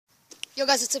Yo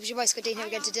guys, what's up? It's your boy Scott Dean here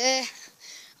again today.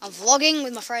 I'm vlogging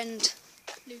with my friend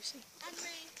Lucy and me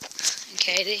and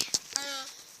Katie.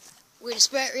 We're in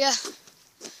Aspatria.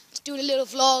 Just doing a little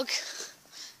vlog.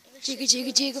 Jiggle,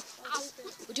 jiggle, jiggle.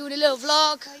 We're doing a little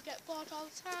vlog. I get bored all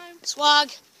the time. Swag.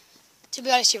 To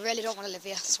be honest, you really don't want to live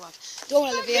here. Swag. Don't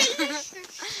want to live here.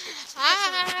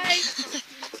 Hi.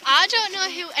 I don't know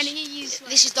who any of you are.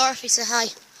 This is Dorothy. Say hi.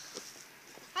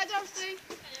 Hi, Dorothy.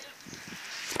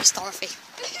 It's Dorothy.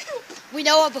 We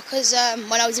know her because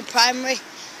when I was in primary,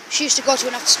 she used to go to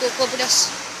an after-school club with us.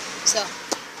 So,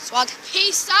 swag.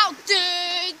 Peace out,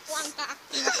 dudes.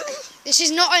 This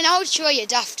is not an outro, you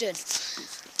dafton.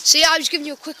 So yeah, I'm just giving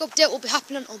you a quick update what will be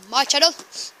happening on my channel.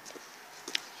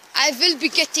 I will be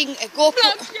getting a GoPro.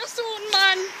 Vlog you soon,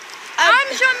 man. I'm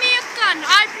Jamaican.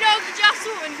 I vlog you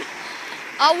soon.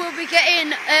 I will be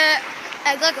getting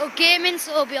like a gaming,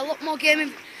 so there'll be a lot more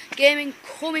gaming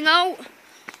coming out.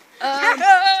 A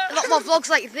lot more vlogs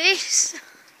like this.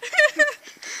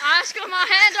 I just got my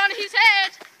hand on his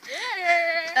head.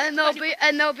 Yeah. And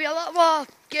there'll be a lot more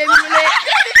gaming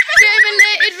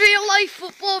related real life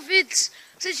football vids.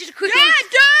 So it's just a quick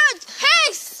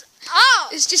Peace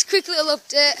out. It's just a quick little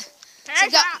update.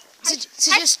 So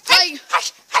just like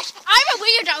I'm a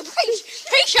weirdo.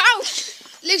 Peace out.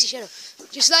 Lucy, shut up.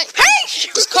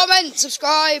 Just comment,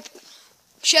 subscribe,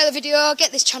 share the video,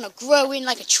 get this channel growing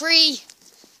like a tree.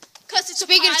 Because it's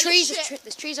Speaking a of pile trees, of shit.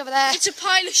 there's trees over there. It's a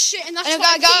pile of shit, and that's And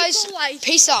why guys, people like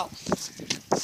peace out.